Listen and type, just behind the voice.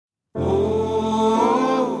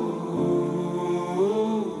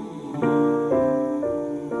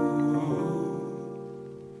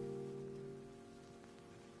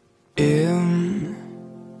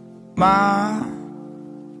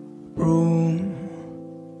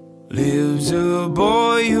was a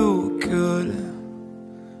boy who could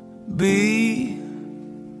be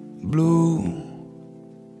blue,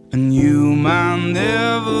 and you might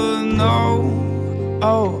never know.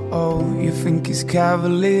 Oh, oh, you think he's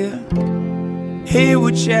cavalier? He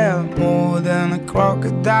would shed more than a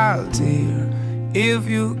crocodile tear if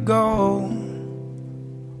you go.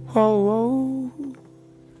 Oh, oh.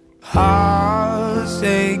 Hearts,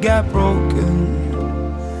 they get broken,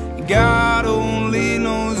 God only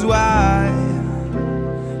knows why.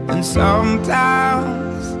 And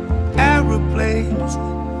sometimes aeroplanes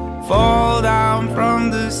fall down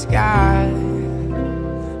from the sky,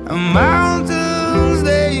 and mountains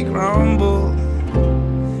they crumble,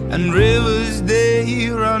 and rivers they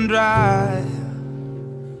run dry.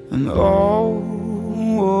 And oh,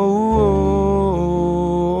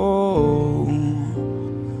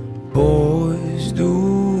 boys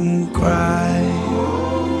do cry.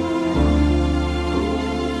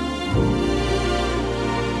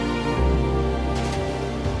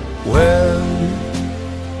 When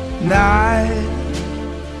night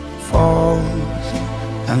falls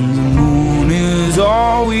and the moon is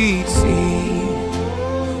all we see,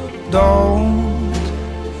 don't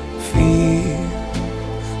fear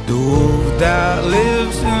the wolf that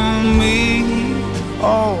lives in me.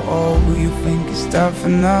 Oh, oh, you think it's tough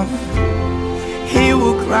enough? He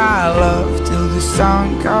will cry love till the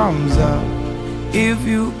sun comes up if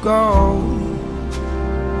you go.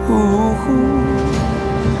 Ooh, ooh.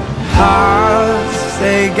 Hearts,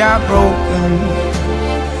 they got broken,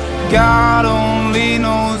 God only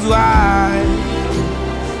knows why.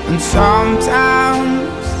 And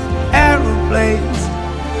sometimes aeroplanes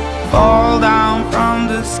fall down from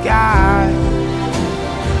the sky,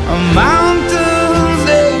 and mountains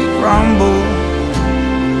they crumble,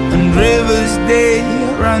 and rivers they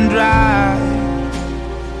run dry.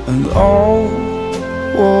 And oh,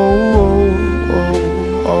 oh, oh, oh,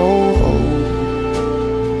 oh, oh,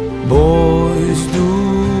 boys do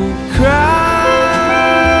cry.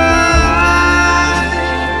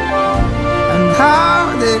 And how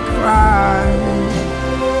they cry.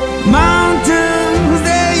 Mountains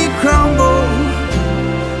they crumble,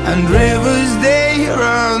 and rivers they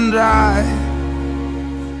run dry.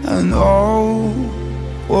 And oh,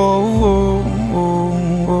 oh,